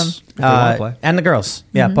girls. awesome. If they wanna play. And the girls.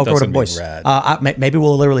 Yeah, Poker That's with the gonna be boys. rad. Maybe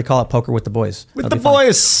we'll literally call it Poker with the boys. With That'll the be funny.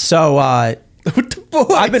 boys. So I've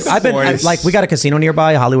been like, we got a casino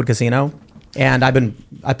nearby, a Hollywood casino, and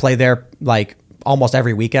I play there like almost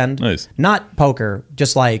every weekend. Nice. Not poker,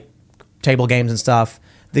 just like table games and stuff.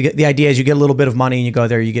 The idea is you get a little bit of money and you go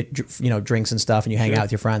there, you get drinks and stuff, and you hang out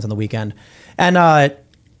with your friends on the weekend. And I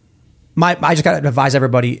just got to advise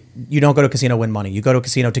everybody: you don't go to a casino to win money. You go to a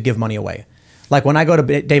casino to give money away. Like when I go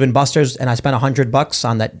to Dave & Buster's and I spend $100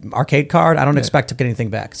 on that arcade card, I don't expect to get anything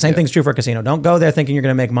back. Same thing's true for a casino. Don't go there thinking you're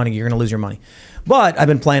going to make money. You're going to lose your money. But I've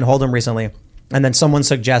been playing Hold'em recently, and then someone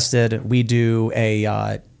suggested we do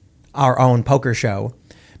our own poker show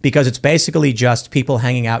because it's basically just people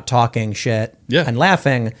hanging out, talking shit, and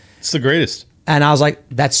laughing. It's the greatest. And I was like,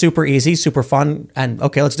 that's super easy, super fun, and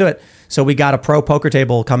okay, let's do it. So we got a pro poker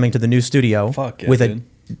table coming to the new studio with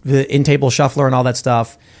the in-table shuffler and all that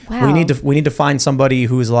stuff. Wow. We need to find somebody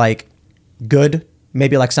who's like good,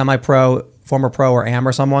 maybe like semi-pro, former pro, or am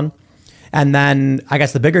or someone. And then I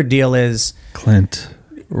guess the bigger deal is Clint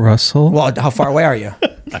Russell. Well, how far away are you?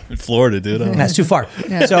 I'm in Florida, dude. That's too far.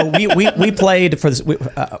 Yeah. So we played for this during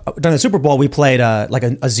the Super Bowl. We played like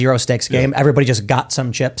a zero stakes game. Everybody just got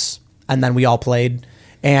some chips, and then we all played.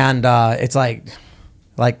 And it's like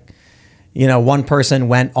one person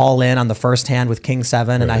went all in on the first hand with King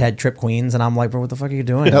 7, and I had Trip Queens, and I'm like, bro, what the fuck are you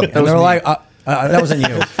doing? And they were like, that wasn't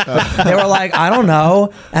you. They were like, I don't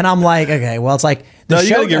know, and I'm like, okay, well, it's like you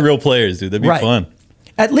gotta get real players, dude. That'd be fun.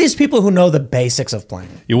 At least people who know the basics of playing.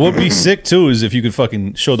 It would be sick too is if you could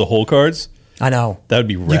fucking show the hole cards. I know. That would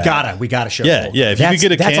be rad. We gotta show. Yeah, yeah. If you could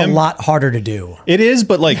get a cam, that's a lot harder to do. It is,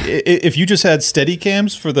 but like if you just had steady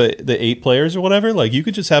cams for the 8 players or whatever, like you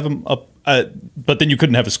could just have them up. But then you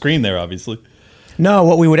couldn't have a screen there, obviously. No,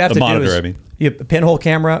 what we would have to monitor, do is I mean. you pinhole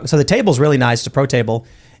camera. So the table's really nice, it's a pro table,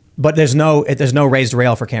 but there's no raised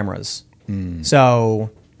rail for cameras.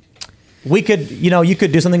 So we could, you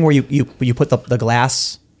could do something where you put the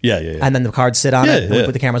glass. Yeah. And then the cards sit on it. And we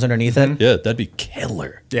put the cameras underneath it. Yeah, that'd be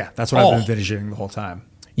killer. Yeah, that's what I've been envisioning the whole time.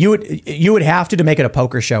 You would have to make it a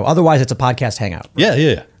poker show. Otherwise, it's a podcast hangout.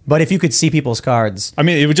 Yeah. But if you could see people's cards, I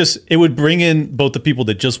mean, it would bring in both the people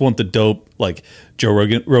that just want the dope, like Joe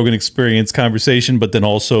Rogan experience conversation, but then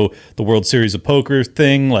also the World Series of Poker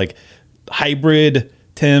thing, like hybrid.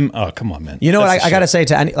 Tim, oh come on, man. You know what I got to say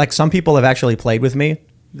to some people have actually played with me.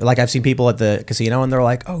 Like I've seen people at the casino and they're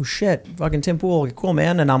like, "Oh shit, fucking Tim Pool, cool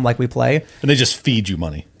man," and I'm like, "We play," and they just feed you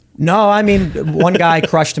money. No, I mean, one guy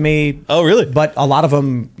crushed me. Oh, really? But a lot of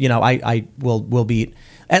them, I will beat.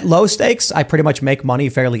 At low stakes, I pretty much make money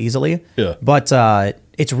fairly easily. Yeah. But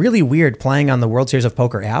it's really weird playing on the World Series of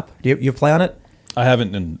Poker app. Do you play on it? I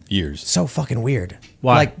haven't in years. So fucking weird.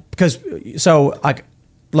 Why?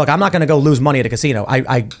 Look, I'm not going to go lose money at a casino.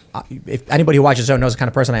 If anybody who watches the show knows the kind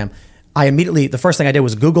of person I am, the first thing I did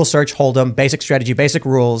was Google search Hold'em, basic strategy, basic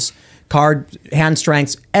rules, card, hand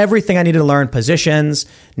strengths, everything I needed to learn, positions,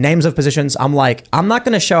 names of positions. I'm like, I'm not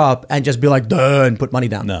going to show up and just be like, duh, and put money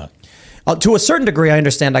down. No. To a certain degree, I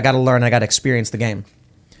understand I got to learn, I got to experience the game.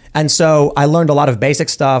 And so I learned a lot of basic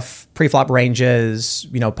stuff, pre-flop ranges,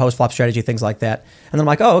 post-flop strategy, things like that. And then I'm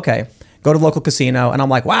like, oh, okay. Go to the local casino, and I'm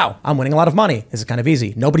like, wow, I'm winning a lot of money. This is kind of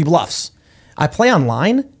easy. Nobody bluffs. I play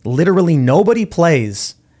online. Literally nobody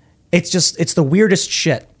plays. It's the weirdest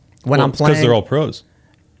shit when I'm playing. Because they're all pros.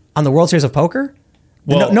 On the World Series of Poker?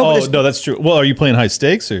 Well, no, that's true. Well, are you playing high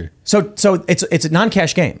stakes or? So it's a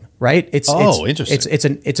non-cash game, right?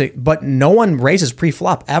 Interesting. But no one raises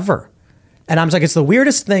pre-flop ever. And I'm like, it's the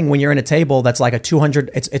weirdest thing when you're in a table that's like a $200.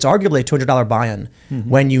 It's arguably a $200 buy-in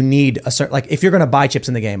when you need a certain, like if you're going to buy chips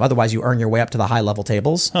in the game, otherwise you earn your way up to the high level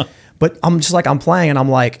tables. Huh. But I'm just like, I'm playing and I'm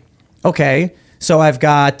like, okay, so I've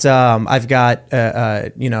got suited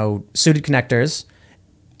connectors,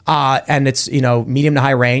 and it's medium to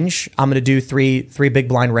high range. I'm going to do three big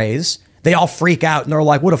blind raise. They all freak out and they're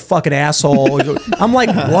like, what a fucking asshole. I'm like,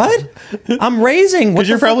 what? I'm raising. Because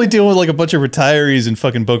you're probably dealing with like a bunch of retirees in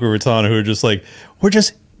fucking Boca Raton who are just like, we're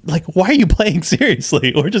just like, why are you playing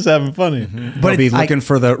seriously? We're just having fun. But they'll be looking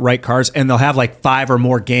for the right cards, and they'll have like 5 or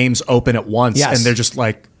more games open at once. Yes. And they're just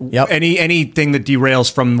like, anything that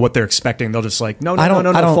derails from what they're expecting, they'll just like, no,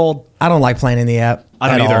 fold. I don't like playing in the app.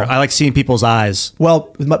 I don't either. I like seeing people's eyes.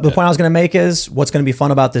 Well, the point I was going to make is what's going to be fun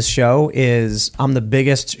about this show is I'm the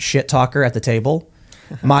biggest shit talker at the table.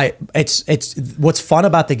 it's what's fun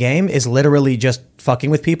about the game is literally just fucking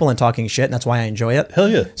with people and talking shit, and that's why I enjoy it. Hell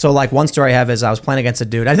yeah. So like one story I have is I was playing against a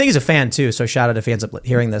dude. I think he's a fan too, so shout out if he ends up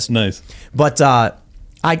hearing this. Nice. But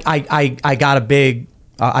I got a big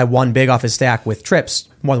I won big off his stack with trips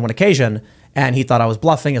more than one occasion, and he thought I was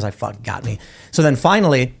bluffing. He's like, fuck, got me. So then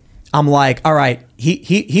finally I'm like, all right,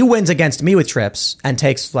 he wins against me with trips and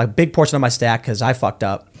takes like a big portion of my stack because I fucked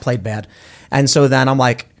up, played bad. And so then I'm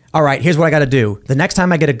like, all right, here's what I got to do. The next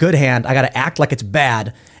time I get a good hand, I got to act like it's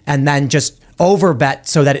bad and then just over bet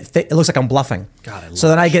so that it looks like I'm bluffing. So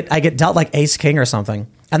then I get dealt like ace king or something.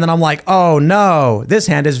 And then I'm like, oh no, this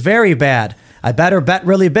hand is very bad. I better bet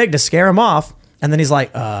really big to scare him off. And then he's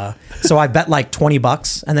like, so I bet like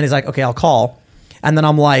 $20 and then he's like, okay, I'll call. And then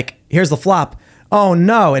I'm like, here's the flop. Oh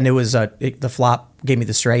no. And it was, the flop gave me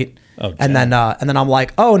the straight. Oh, and then I'm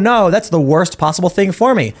like, oh no, that's the worst possible thing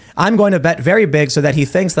for me. I'm going to bet very big so that he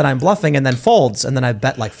thinks that I'm bluffing and then folds. And then I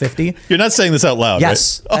bet like 50. You're not saying this out loud,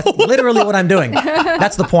 yes, right? That's literally what I'm doing.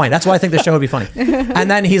 That's the point. That's why I think the show would be funny. And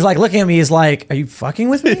then he's like looking at me. He's like, are you fucking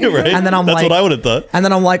with me? Right. And then that's what I would have thought. And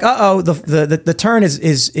then I'm like, the turn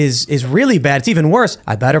is really bad. It's even worse.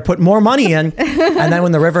 I better put more money in. And then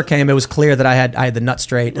when the river came, it was clear that I had the nut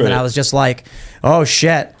straight. And then I was just like, oh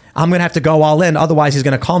shit. I'm going to have to go all in. Otherwise, he's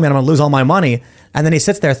going to call me and I'm going to lose all my money. And then he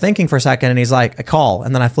sits there thinking for a second and he's like, I call.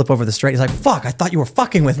 And then I flip over the straight. He's like, fuck, I thought you were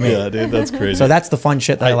fucking with me. Yeah, dude, that's crazy. So that's the fun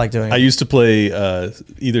shit that I like doing. I used to play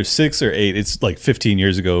either 6 or 8. It's like 15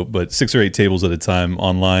 years ago, but 6 or 8 tables at a time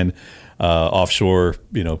online, offshore,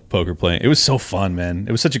 poker playing. It was so fun, man.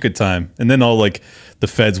 It was such a good time. And then all like the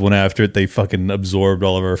feds went after it. They fucking absorbed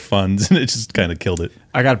all of our funds and it just kind of killed it.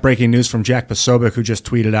 I got breaking news from Jack Posobiec, who just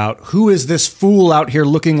tweeted out, "Who is this fool out here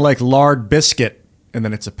looking like lard biscuit?" And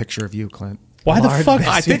then it's a picture of you, Clint. Why Lard the fuck?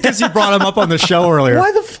 biscuit. I think because you brought him up on the show earlier.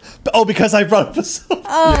 Why the Oh, because I brought up Poso.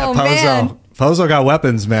 Oh, man. Pozo got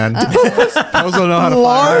weapons, man. Pozo know how to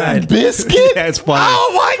Lard fire. biscuit? Yeah, it's funny.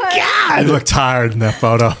 Oh my God. You look tired in that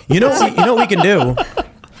photo. You know what we can do?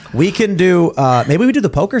 We can do, maybe we do the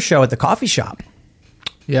poker show at the coffee shop.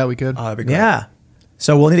 Yeah, we could. That'd be great. Yeah.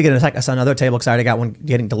 So we'll need to get us another table because I already got one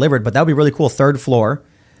getting delivered, but that would be really cool. 3rd floor.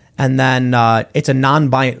 And then it's a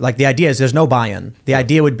non-buy. Like the idea is there's no buy-in. The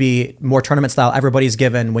idea would be more tournament style. Everybody's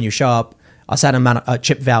given when you show up a set amount of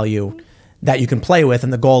chip value that you can play with,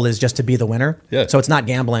 and the goal is just to be the winner. Yeah. So it's not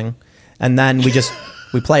gambling. And then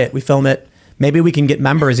we play it, we film it. Maybe we can get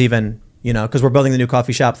members even, because we're building the new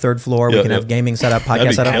coffee shop, 3rd floor. We can have gaming set up,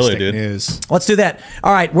 podcast set up. Killer, dude. Let's do that.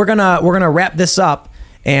 All right, we're gonna wrap this up.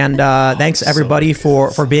 And thanks everybody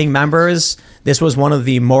for being members. This was one of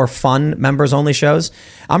the more fun members only shows.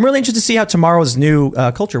 I'm really interested to see how tomorrow's new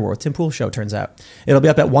Culture War with Tim Pool show turns out. It'll be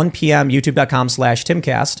up at 1 p.m.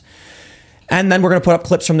 youtube.com/Timcast. And then we're going to put up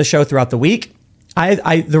clips from the show throughout the week.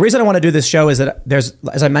 The reason I want to do this show is that there's,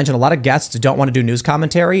 as I mentioned, a lot of guests don't want to do news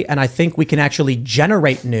commentary. And I think we can actually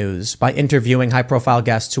generate news by interviewing high profile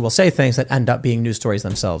guests who will say things that end up being news stories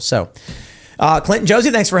themselves. So Clint and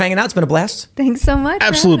Josie, thanks for hanging out. It's been a blast. Thanks so much.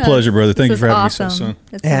 Absolute pleasure, brother. Thank you for having me so awesome. soon.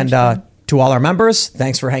 It's so And much fun. to all our members,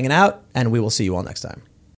 thanks for hanging out. And we will see you all next time.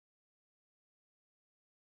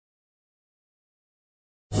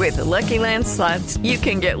 With the Lucky Land Slots, you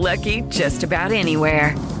can get lucky just about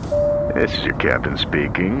anywhere. This is your captain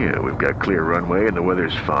speaking. We've got clear runway and the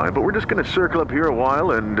weather's fine, but we're just going to circle up here a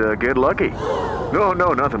while and get lucky. No,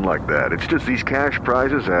 nothing like that. It's just these cash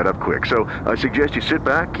prizes add up quick. So I suggest you sit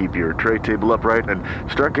back, keep your tray table upright, and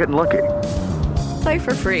start getting lucky. Play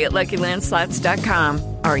for free at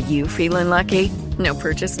LuckyLandSlots.com. Are you feeling lucky? No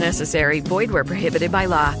purchase necessary. Void where prohibited by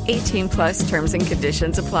law. 18+ terms and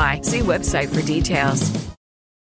conditions apply. See website for details.